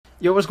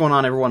Yo, what's going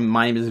on, everyone?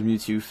 My name is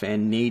Mewtwo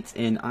Fan Nate,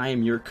 and I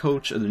am your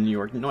coach of the New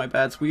York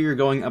Noibats. We are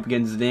going up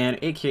against Dan,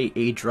 aka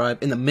Adrive,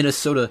 in the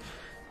Minnesota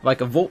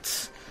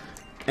Vikavolts.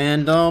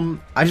 And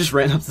I just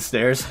ran up the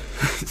stairs,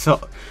 so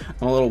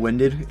I'm a little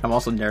winded. I'm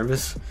also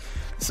nervous,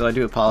 so I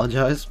do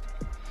apologize.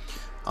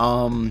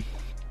 And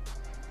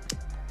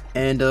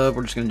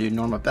we're just gonna do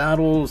normal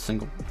battle,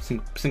 single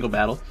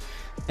battle,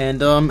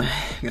 and I'm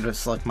gonna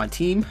select my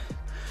team.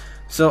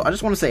 So I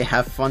just want to say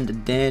have fun to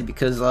Dan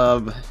because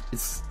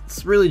it's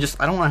really just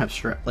I don't want to have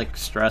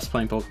stress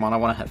playing Pokemon. I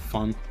want to have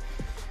fun,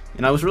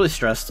 and I was really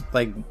stressed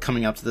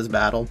coming up to this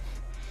battle.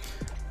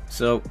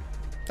 So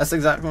that's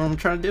exactly what I'm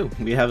trying to do.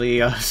 We have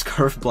a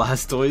Scarf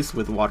Blastoise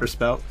with Water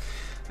Spout,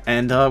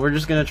 and we're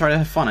just gonna try to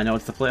have fun. I know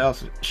it's the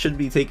playoffs; it should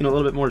be taken a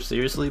little bit more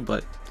seriously,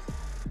 but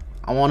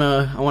I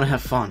wanna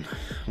have fun.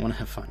 I wanna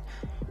have fun.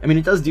 I mean,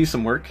 it does do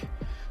some work,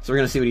 so we're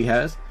gonna see what he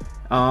has.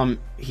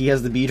 He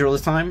has the Beedrill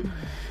this time,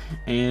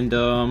 and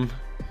no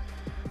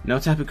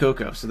Tapu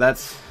Koko, so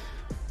that's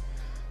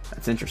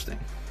interesting.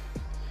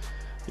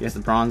 He has the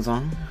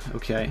Bronzong.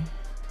 Okay,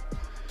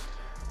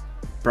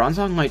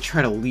 Bronzong might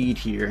try to lead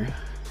here.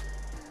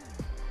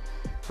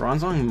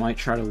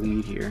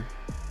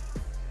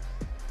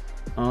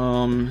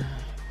 Who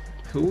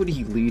would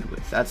he lead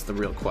with? That's the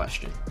real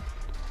question.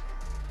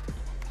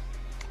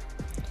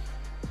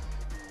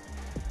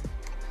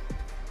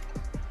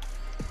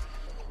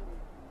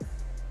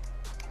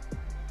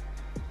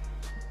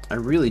 I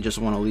really just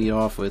want to lead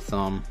off with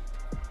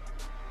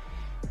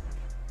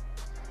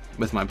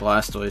my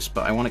Blastoise,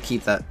 but I want to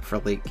keep that for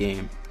late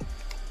game.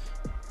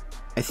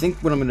 I think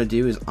what I'm going to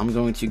do is I'm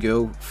going to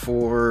go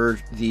for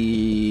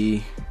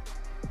the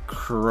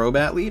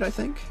Crobat lead, I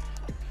think.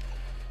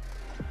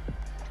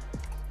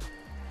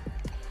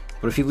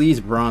 But if he leads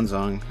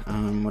Bronzong,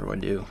 what do I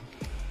do?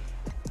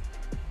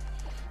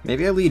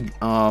 Maybe I lead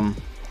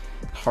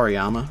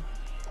Hariyama.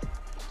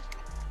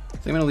 I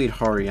think I'm going to lead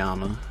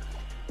Hariyama.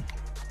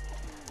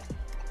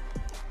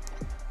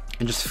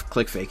 And just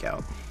click Fake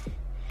Out.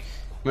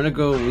 I'm gonna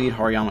go lead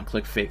Hariyama,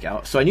 click Fake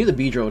Out. So I knew the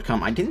Beedrill would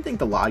come. I didn't think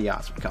the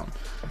Latias would come.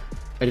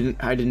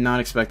 I did not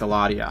expect the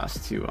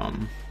Latias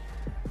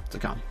to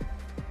come.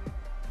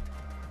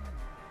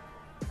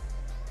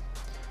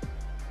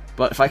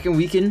 But if I can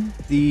weaken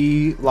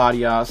the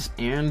Latias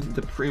and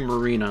the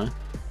Primarina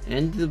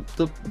and the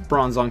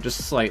Bronzong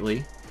just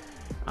slightly,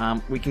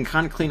 we can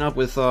kind of clean up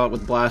with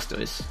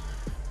Blastoise.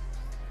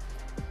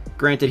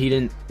 Granted, he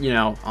didn't,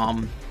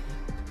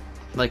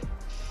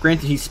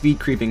 granted, he's speed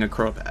creeping a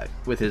Crobat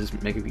with his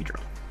Mega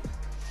Beedrill.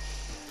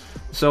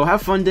 So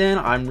have fun, Dan.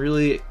 I'm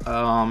really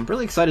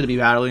excited to be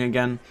battling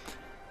again.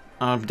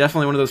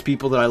 Definitely one of those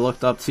people that I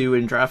looked up to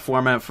in draft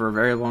format for a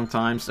very long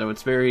time. So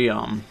it's very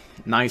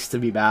nice to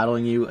be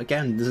battling you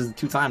again. This is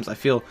 2 times. I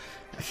feel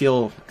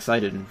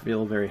excited and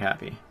feel very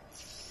happy.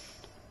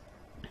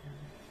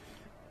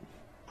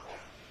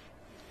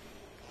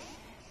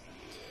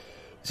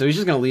 So he's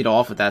just gonna lead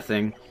off with that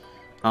thing.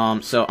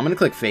 So I'm gonna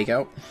click Fake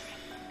Out.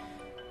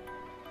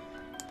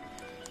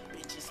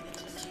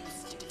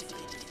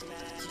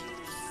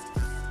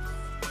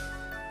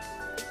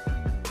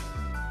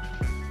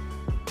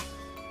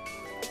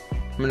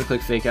 I'm gonna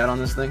click Fake Out on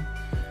this thing.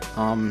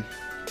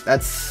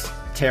 That's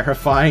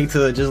terrifying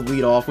to just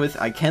lead off with.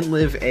 I can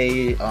live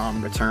a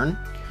return.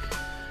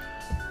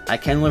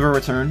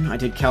 I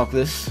did calc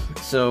this,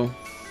 so.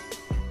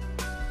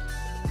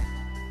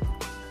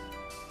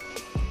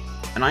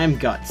 And I am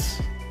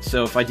Guts,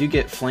 so if I do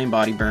get Flame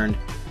Body burned,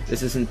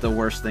 this isn't the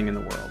worst thing in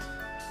the world.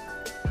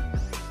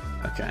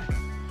 Okay.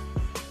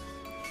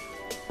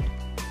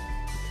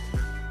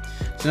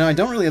 So now I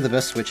don't really have the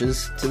best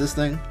switches to this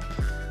thing.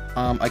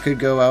 I could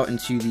go out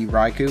into the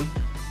Raikou.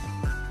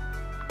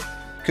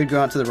 Could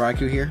go out to the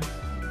Raikou here.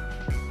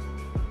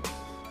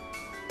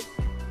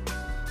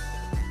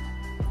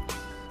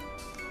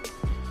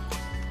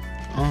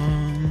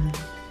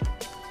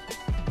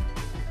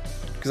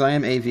 Because I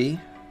am AV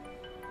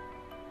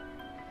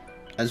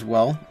as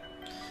well.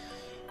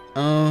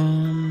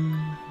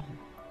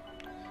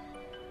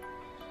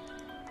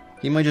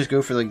 He might just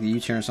go for the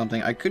U-turn or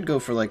something. I could go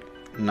for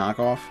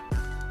knockoff.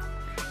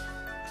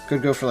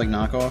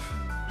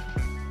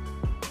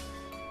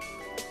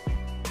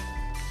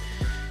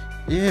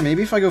 Yeah,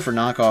 maybe if I go for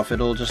knockoff,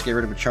 it'll just get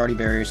rid of a Charty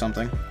Berry or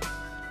something.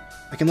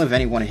 I can live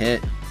any one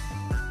hit.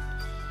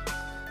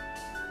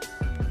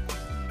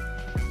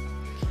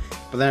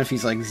 But then if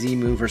he's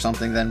Z-move or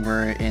something, then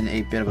we're in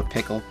a bit of a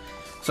pickle.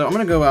 So I'm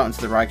going to go out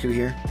into the Raikou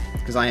here,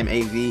 because I am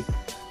AV.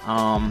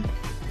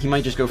 He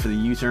might just go for the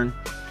U-turn.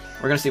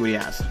 We're going to see what he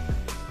has.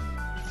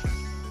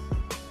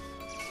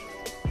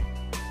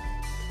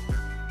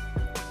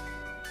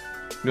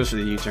 Goes for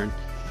the U-turn.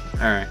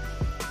 Alright.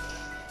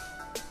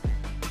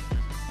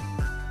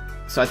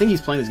 So I think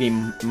he's playing this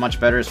game much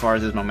better as far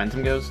as his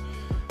momentum goes.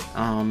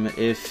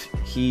 If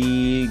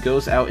he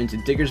goes out into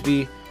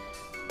Diggersby,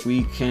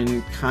 we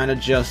can kind of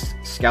just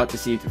scout to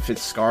see if it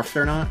fits Scarfed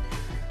or not.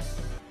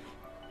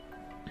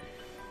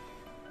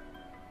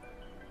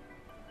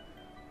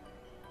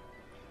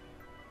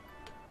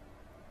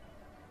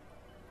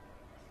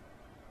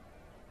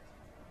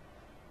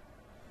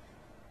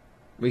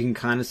 we can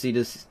kind of see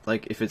this,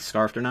 like, if it's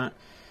scarfed or not.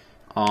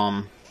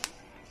 And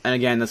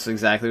again, that's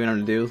exactly what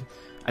I'm going to do.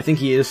 I think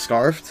he is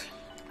scarfed.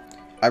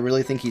 I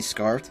really think he's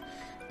scarfed.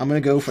 I'm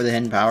going to go for the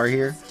hidden power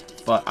here,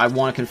 but I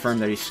want to confirm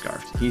that he's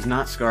scarfed. He's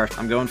not scarfed.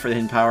 I'm going for the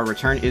hidden power.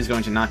 Return is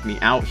going to knock me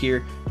out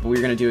here, but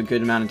we're going to do a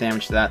good amount of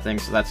damage to that thing,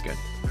 so that's good.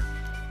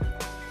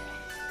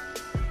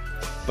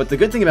 But the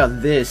good thing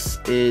about this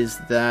is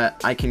that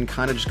I can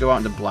kind of just go out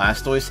into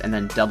Blastoise and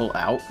then double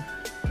out.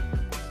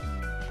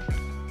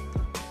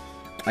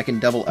 I can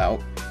double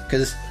out,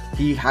 because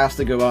he has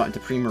to go out into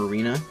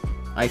Primarina,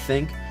 I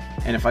think.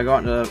 And if I go out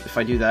into, if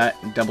I do that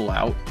and double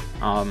out,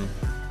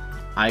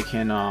 I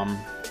can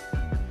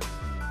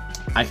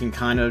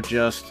kind of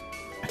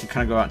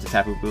go out to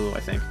Tapu Bulu, I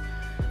think.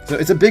 So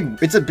it's a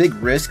big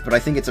risk, but I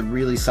think it's a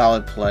really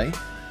solid play.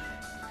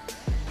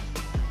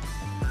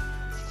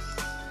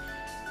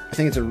 I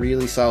think it's a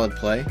really solid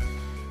play.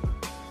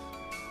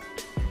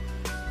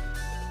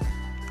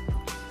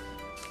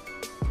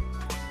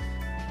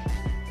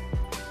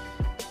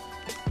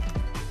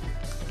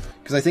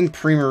 Because I think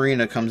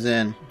Primarina comes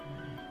in.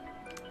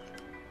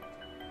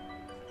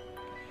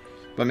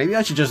 But maybe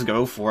I should just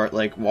go for it,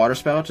 like Water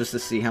Spout, just to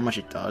see how much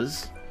it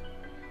does.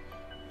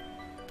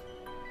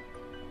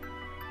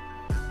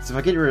 So if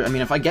I get rid,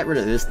 if I get rid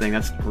of this thing,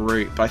 that's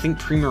great. But I think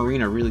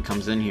Primarina really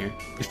comes in here.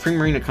 If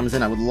Primarina comes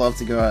in, I would love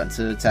to go out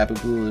into Tapu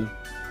Bulu.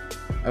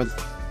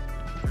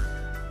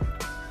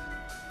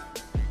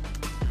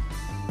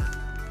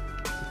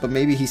 But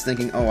maybe he's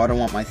thinking, oh, I don't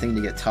want my thing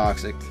to get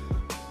toxic.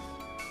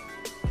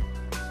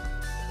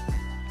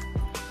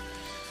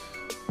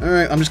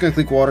 Alright, I'm just gonna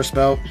click Water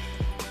Spout.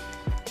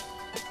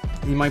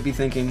 He might be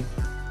thinking,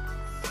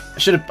 I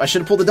should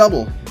have pulled the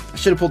double. I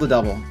should have pulled the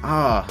double.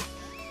 Ah.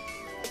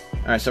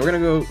 Alright, so we're gonna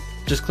go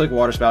just click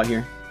Water Spout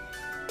here.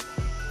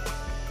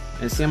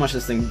 And see how much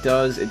this thing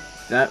does.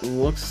 That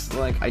looks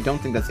like, I don't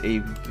think that's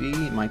AV.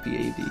 It might be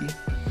AV.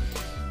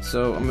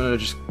 So I'm gonna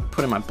just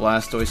put in my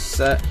Blastoise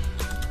set.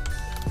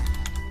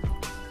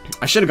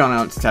 I should have gone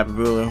out to Tapu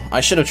Bulu.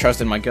 I should have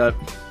trusted my gut.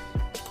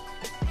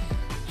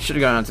 Should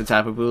have gone out to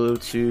Tapu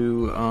Bulu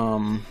to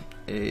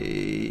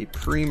a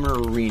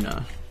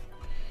Primarina.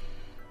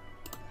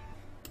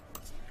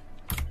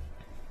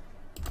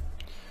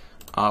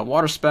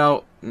 Water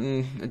Spout,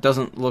 it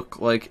doesn't look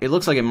like, it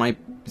looks like it might,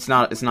 it's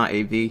not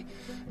AV.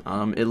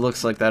 It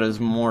looks like that is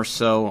more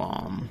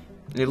so,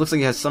 it looks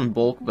like it has some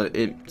bulk, but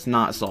it's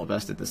not Assault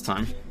Vest at this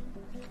time.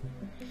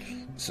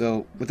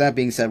 So, with that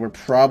being said, we're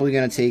probably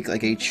going to take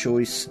like a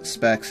Choice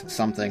Specs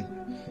something.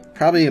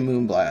 Probably a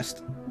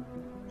Moonblast.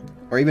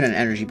 Or even an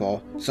Energy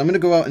Ball. So I'm going to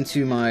go out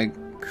into my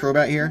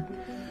Crobat here,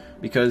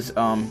 because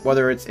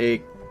whether it's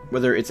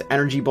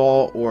Energy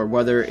Ball or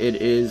whether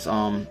it is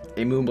a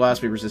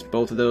Moonblast, we resist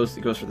both of those.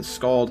 It goes for the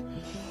Scald,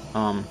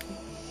 and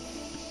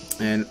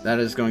that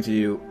is going to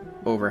do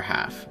over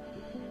half.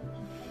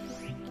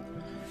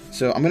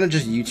 So I'm going to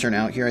just U-turn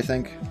out here, I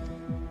think.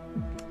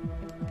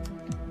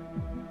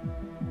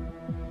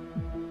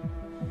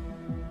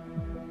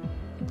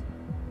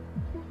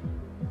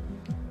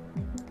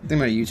 I think I'm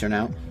going to U-turn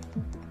out.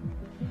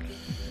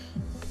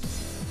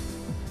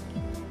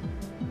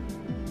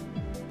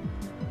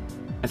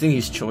 I think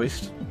he's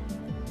choiced.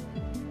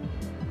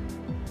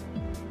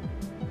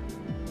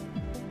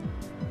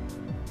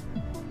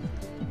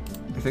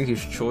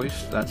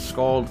 That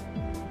Scald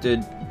did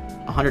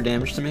 100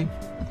 damage to me.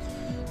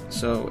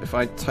 So if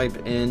I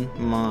type in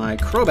my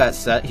Crobat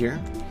set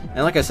here,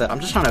 and like I said,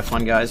 I'm just trying to have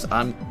fun, guys.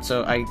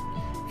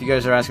 If you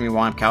guys are asking me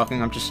why I'm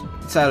calcing,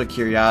 it's out of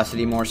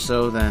curiosity more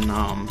so than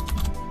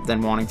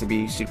wanting to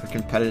be super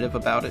competitive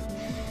about it.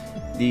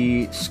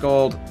 The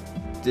Scald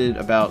did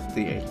about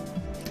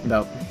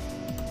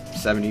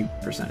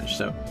 70%.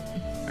 So,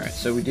 all right.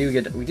 So we do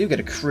get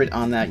a crit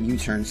on that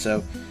U-turn.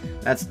 So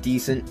that's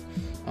decent,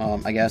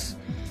 I guess.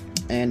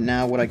 And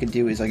now what I could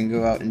do is I can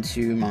go out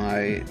into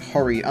my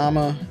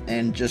Hariyama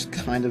and just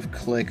kind of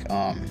click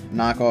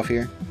knock off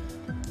here,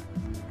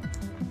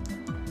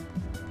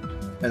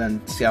 and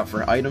then scout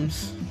for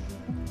items.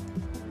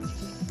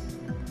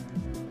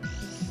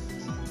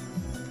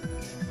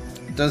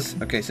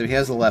 Okay, so he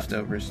has the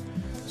leftovers,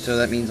 so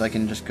that means I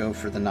can just go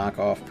for the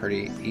knockoff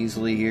pretty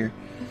easily here.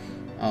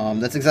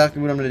 That's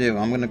exactly what I'm going to do.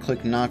 I'm going to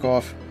click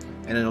knockoff,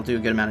 and it'll do a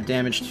good amount of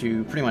damage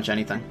to pretty much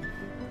anything.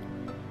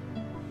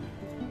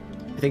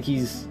 I think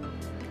he's...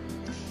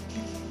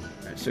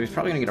 Alright, so he's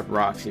probably going to get up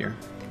rocks here.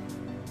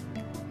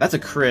 That's a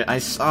crit. I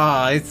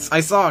suck.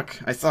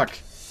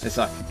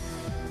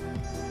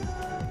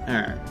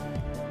 Alright.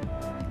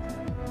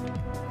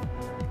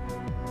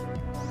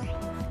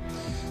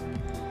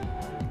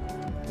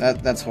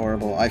 That's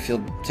horrible. I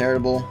feel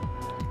terrible.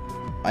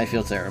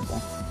 That's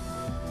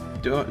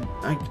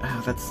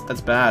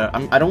bad.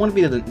 I don't want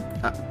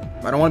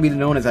to be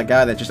known as that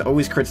guy that just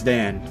always crits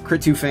Dan.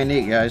 Crit 2 Fan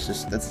Nate,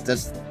 guys.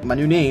 That's my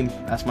new name.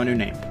 That's my new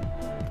name.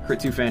 Crit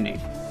 2 Fan Nate.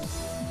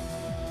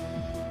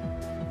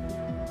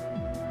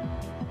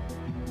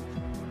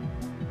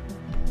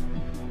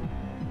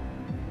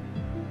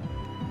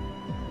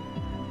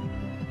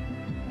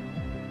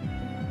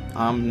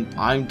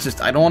 I'm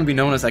just, I don't want to be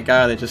known as that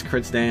guy that just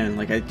crits Dan.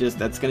 Like,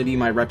 that's gonna be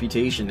my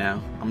reputation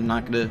now. I'm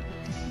not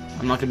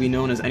gonna be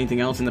known as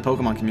anything else in the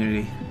Pokemon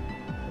community.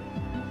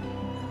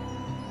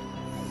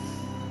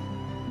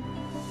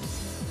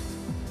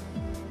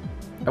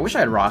 I wish I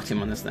had rocked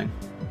him on this thing.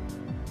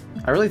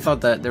 I really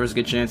thought that there was a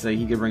good chance that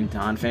he could bring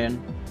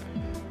Donphan,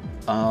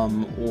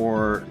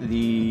 or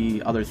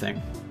the other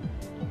thing,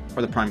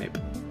 or the Primeape.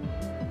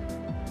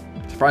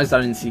 Surprised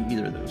I didn't see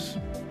either of those.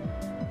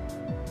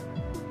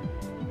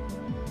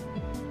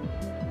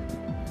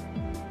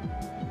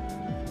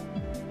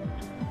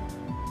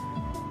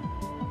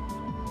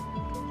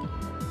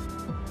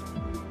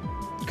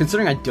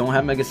 Considering I don't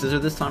have Mega Scissor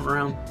this time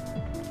around,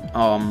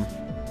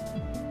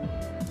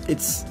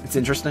 it's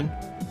interesting.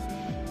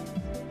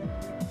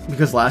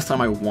 Because last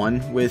time I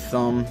won with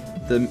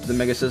the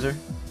Mega Scissor,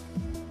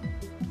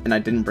 and I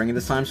didn't bring it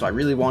this time, so I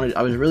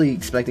was really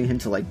expecting him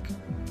to like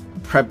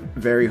prep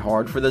very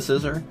hard for the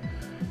Scissor,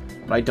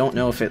 but I don't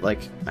know if it like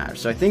matters.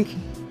 So I think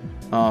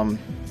I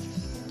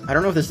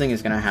don't know if this thing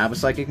is gonna have a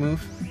Psychic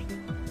move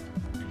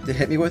to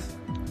hit me with.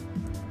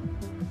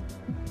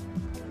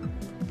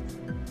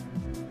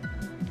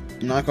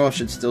 Knockoff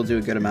should still do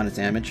a good amount of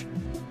damage.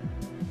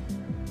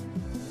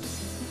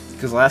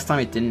 Because last time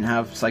it didn't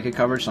have Psychic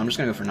coverage, so I'm just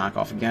going to go for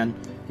Knockoff again.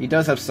 He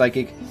does have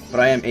Psychic, but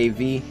I am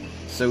AV,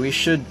 so we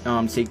should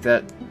take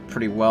that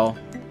pretty well.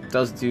 It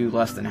does do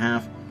less than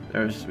half.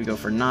 We go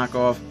for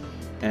Knockoff,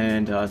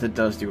 and that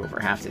does do over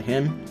half to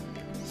him.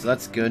 So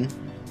that's good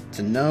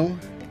to know.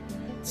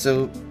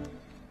 So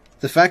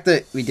the fact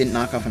that we didn't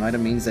knock off an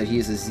item means that he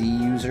is a Z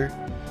user.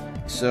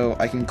 So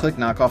I can click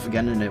Knockoff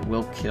again and it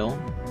will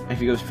kill. If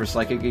he goes for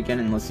Psychic again,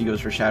 unless he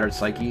goes for Shattered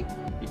Psyche,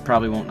 he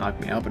probably won't knock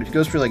me out. But if he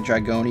goes for like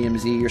Dragonium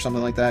Z or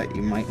something like that, he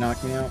might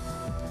knock me out.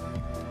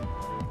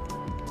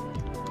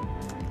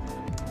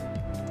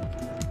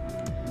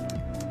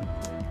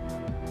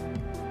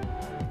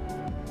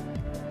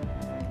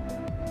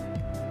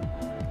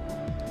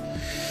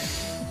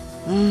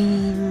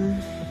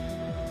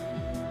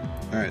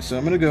 Alright, so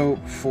I'm going to go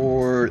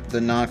for the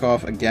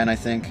Knockoff again, I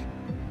think.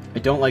 I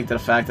don't like the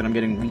fact that I'm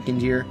getting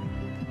weakened here,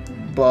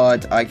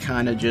 but I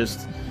kind of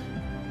just...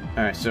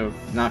 Alright, so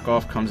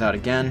Knockoff comes out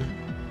again,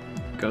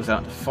 goes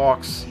out to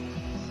Fox.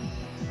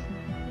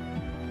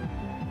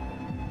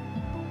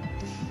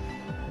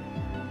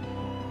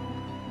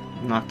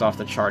 Knocked off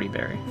the Charty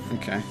Berry.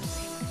 Okay.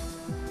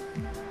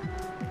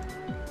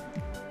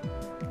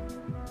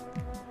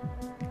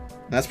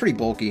 That's pretty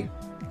bulky.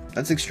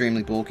 That's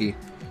extremely bulky.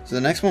 So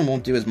the next one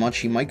won't do as much.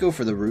 He might go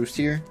for the Roost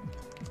here.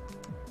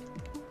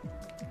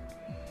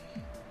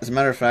 As a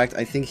matter of fact,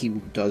 I think he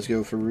does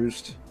go for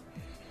Roost.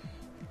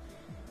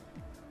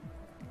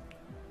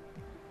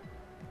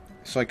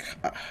 So like,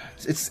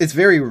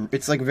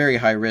 it's like very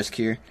high risk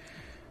here,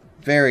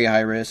 very high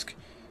risk.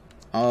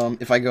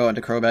 If I go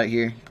into Crobat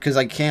here, because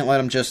I can't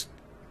let him just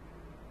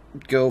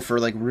go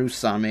for like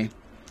Roosts on me.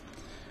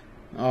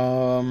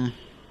 And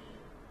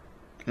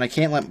I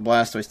can't let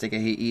Blastoise take a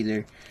hit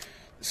either.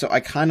 So I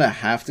kind of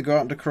have to go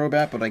out into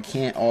Crobat, but I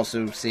can't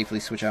also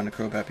safely switch out into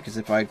Crobat because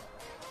if I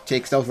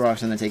take Stealth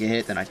Rocks and then take a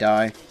hit, then I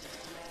die.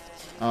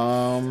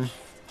 So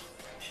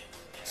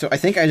I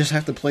think I just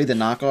have to play the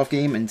knockoff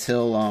game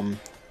until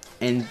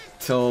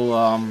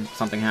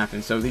something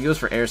happens. So he goes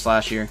for Air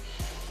Slash here.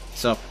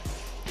 So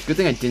good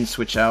thing I didn't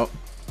switch out.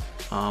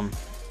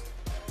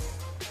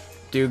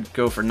 Dude,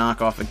 go for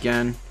knockoff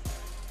again.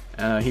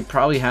 He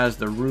probably has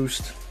the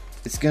Roost.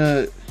 It's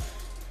gonna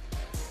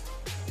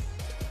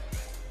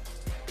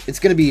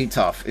be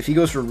tough. If he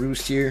goes for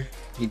Roost here,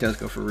 he does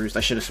go for Roost. I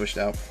should have switched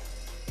out.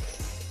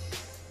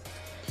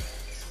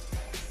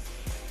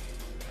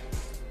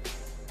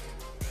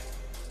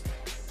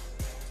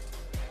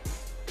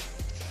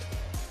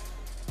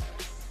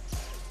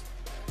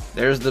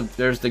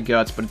 There's the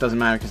guts, but it doesn't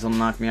matter because he'll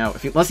knock me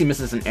out unless he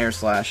misses an Air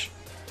Slash.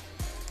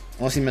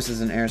 Unless he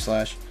misses an Air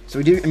Slash. So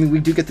we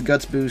do get the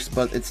guts boost,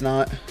 but it's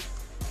no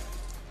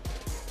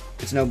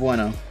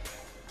bueno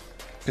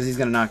because he's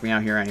gonna knock me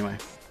out here anyway.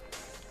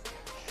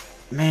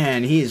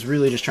 Man, he is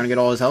really just trying to get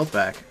all his health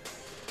back.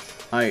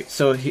 Alright,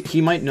 so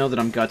he might know that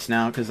I'm guts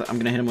now because I'm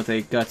gonna hit him with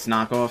a guts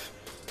knockoff.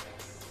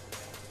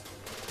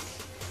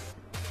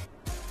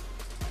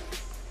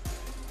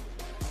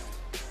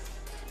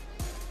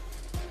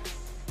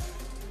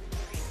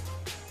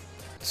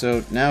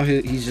 So now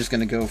he's just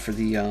gonna go for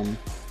the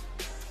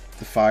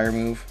fire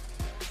move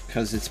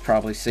because it's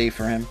probably safe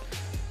for him.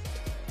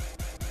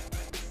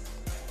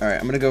 All right,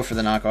 I'm gonna go for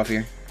the knockoff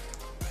here.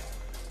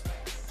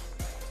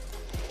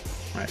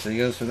 All right, so he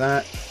goes for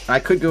that. I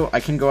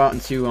can go out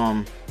into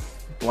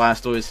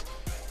Blastoise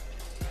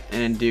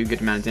and do a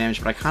good amount of damage,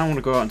 but I kind of want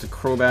to go out into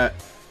Crobat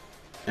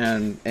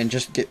and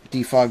just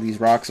defog these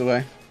rocks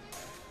away.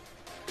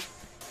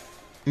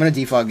 I'm gonna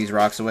defog these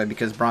rocks away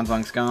because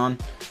Bronzong's gone.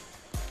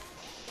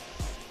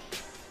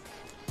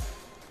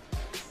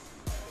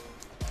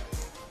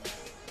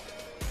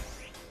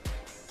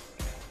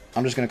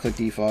 I'm just going to click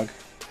defog.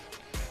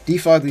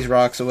 Defog these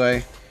rocks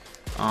away.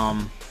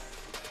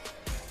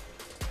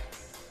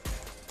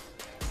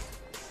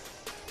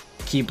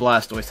 keep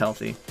Blastoise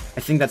healthy. I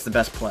think that's the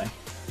best play.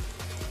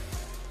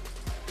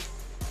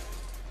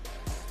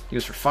 He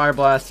goes for Fire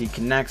Blast, he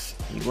connects,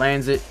 he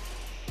lands it.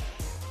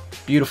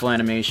 Beautiful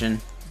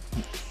animation.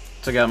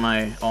 Took out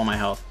all my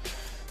health.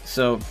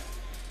 So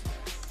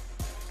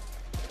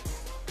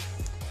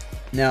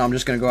now I'm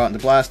just gonna go out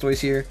into Blastoise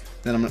here.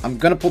 Then I'm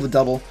gonna pull the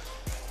double.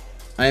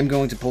 I am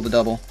going to pull the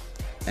double,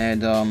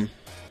 and I'm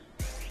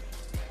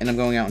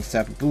going out into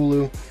Tapu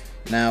Bulu.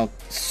 Now,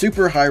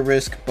 super high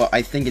risk, but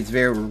I think it's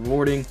very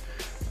rewarding.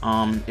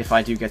 If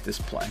I do get this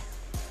play.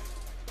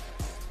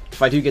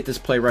 If I do get this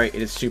play right,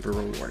 it is super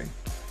rewarding.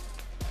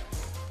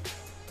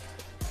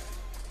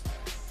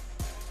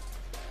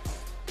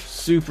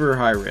 Super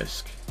high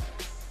risk.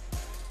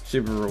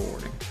 Super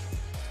rewarding.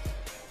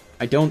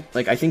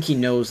 I think he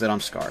knows that I'm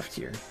Scarfed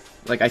here.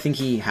 Like, I think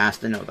he has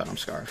to know that I'm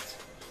Scarfed.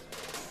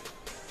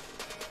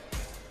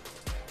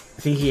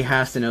 I think he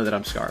has to know that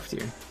I'm Scarfed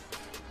here.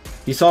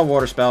 He saw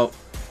Water Spout.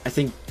 I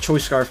think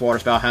Choice Scarf Water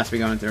Spout has to be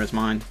going through his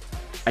mind.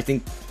 I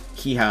think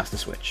he has to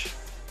switch.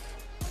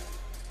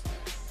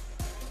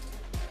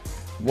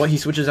 What he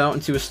switches out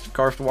into a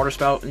Scarfed Water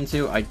Spout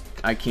into,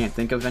 I can't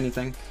think of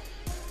anything.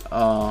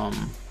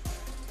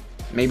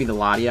 Maybe the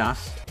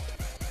Latias.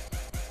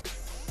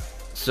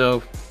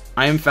 So,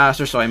 I am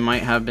faster, so I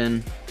might have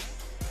been...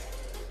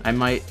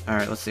 Alright,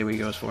 let's see what he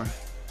goes for.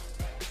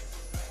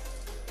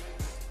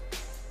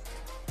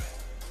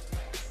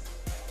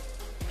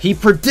 He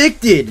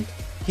predicted!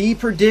 He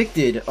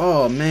predicted!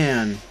 Oh,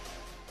 man.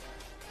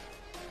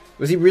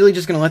 Was he really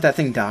just gonna let that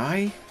thing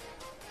die?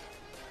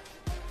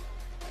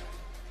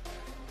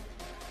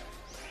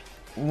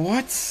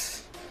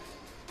 What?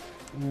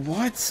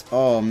 What?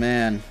 Oh,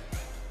 man.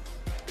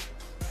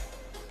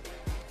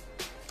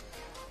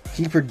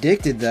 He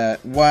predicted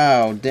that.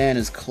 Wow, Dan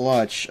is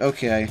clutch.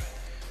 Okay.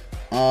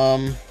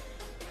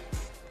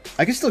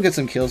 I can still get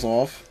some kills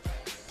off,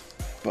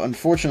 but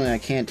unfortunately I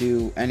can't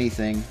do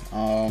anything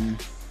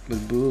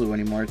with Bulu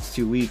anymore. It's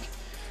too weak.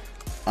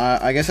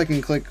 I guess I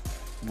can click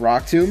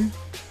Rock Tomb.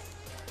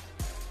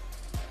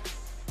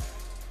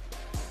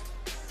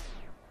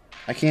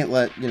 I can't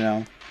let, you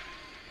know...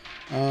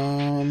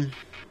 Can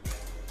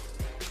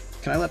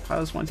I let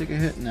Pilus 1 take a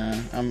hit? Nah,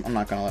 I'm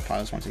not gonna let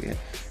Pilus 1 take a hit.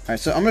 Alright,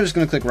 so I'm just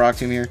gonna click Rock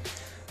Tomb here.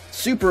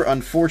 Super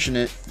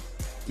unfortunate.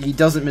 He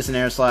doesn't miss an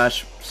Air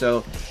Slash,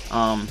 so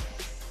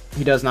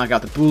he does knock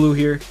out the Bulu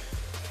here.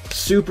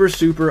 Super,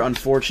 super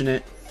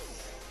unfortunate.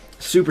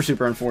 Super,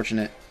 super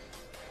unfortunate.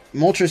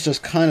 Moltres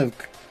just kind of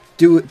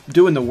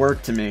doing the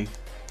work to me.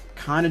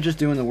 Kind of just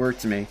doing the work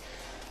to me.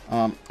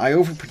 I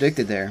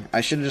over-predicted there.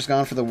 I should have just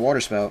gone for the Water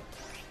Spout.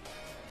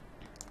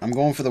 I'm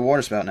going for the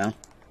Water Spout now.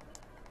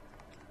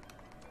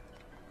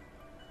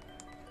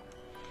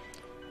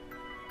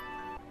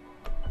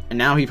 And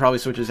now he probably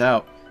switches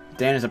out.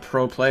 Dan is a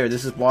pro player.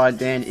 This is why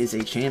Dan is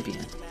a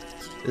champion.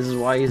 This is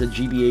why he's a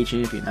GBA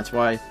champion. That's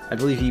why I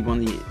believe he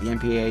won the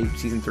MPA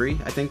Season 3.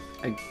 I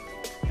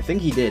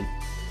think he did.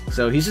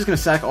 So he's just going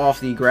to sack off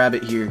the Grab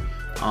It here.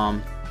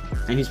 And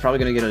he's probably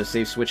going to get a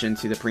safe switch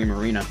into the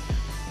Primarina.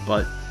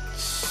 But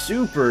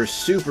super,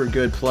 super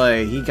good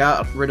play. He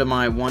got rid of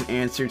my one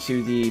answer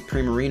to the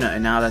Primarina.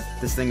 And now that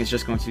this thing is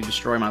just going to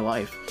destroy my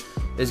life.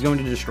 It's going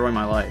to destroy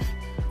my life.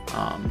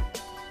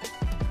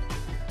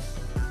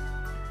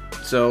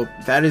 So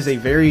that's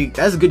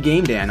a good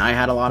game, Dan. I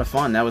had a lot of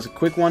fun. That was a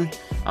quick one.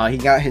 He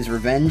got his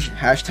revenge.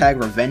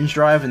 Hashtag revenge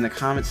drive in the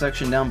comment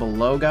section down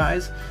below,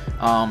 guys.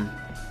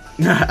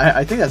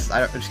 I think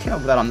I just came up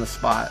with that on the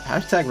spot.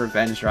 Hashtag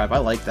revenge drive. I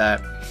like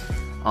that.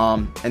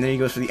 And then he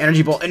goes for the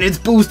energy ball, and it's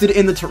boosted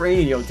in the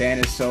terrain. Yo, Dan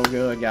is so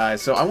good,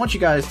 guys. So I want you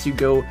guys to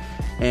go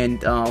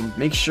and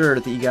make sure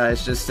that you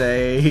guys just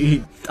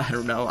say, I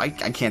don't know. I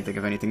can't think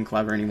of anything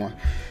clever anymore.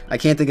 I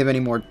can't think of any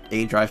more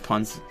Adrive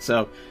puns.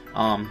 So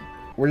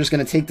we're just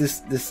gonna take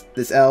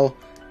this L,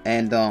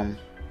 and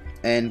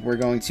we're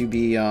going to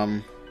be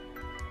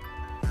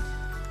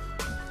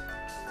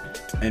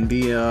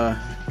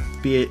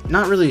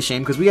not really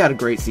ashamed, because we had a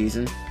great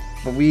season,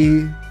 but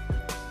we're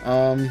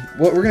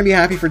gonna be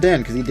happy for Dan,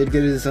 because he did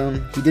get his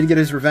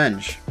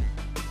revenge.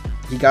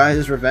 He got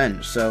his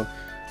revenge. So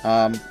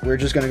we're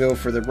just gonna go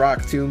for the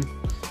Rock Tomb.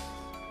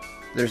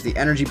 There's the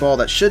energy ball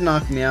that should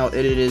knock me out.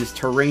 It is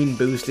terrain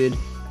boosted,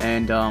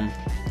 and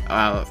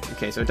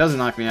okay, so it doesn't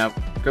knock me out.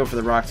 Go for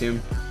the Rock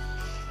Tomb.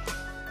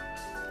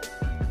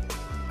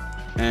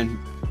 And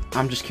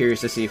I'm just curious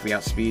to see if we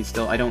outspeed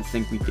still. I don't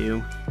think we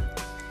do.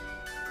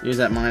 Here's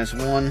that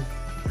 -1.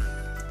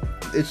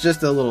 It's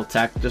just a little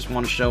tech. Just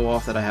want to show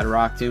off that I had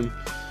Rock Tomb.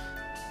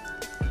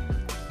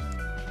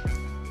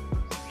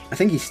 I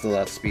think he still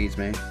outspeeds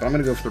me, but I'm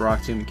going to go for the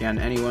Rock Tomb again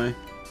anyway.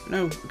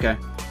 No? Okay.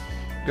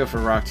 Go for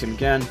Rock Tomb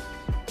again.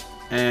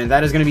 And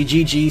that is going to be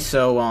GG,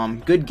 so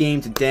good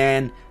game to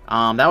Dan.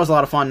 That was a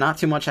lot of fun. Not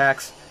too much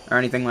hacks or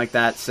anything like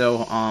that.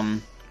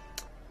 So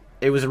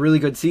it was a really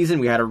good season.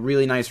 We had a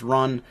really nice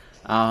run.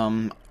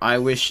 I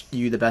wish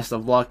you the best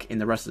of luck in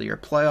the rest of your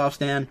playoffs,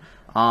 Dan.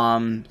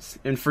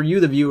 And for you,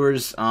 the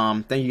viewers,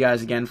 thank you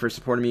guys again for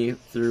supporting me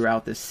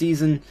throughout this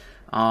season.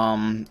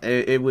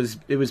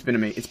 It's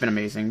been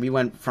amazing. We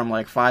went from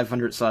like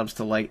 500 subs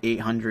to like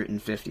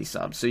 850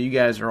 subs. So you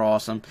guys are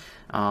awesome.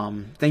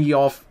 Thank you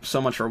all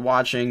so much for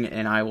watching,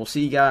 and I will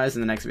see you guys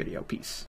in the next video. Peace.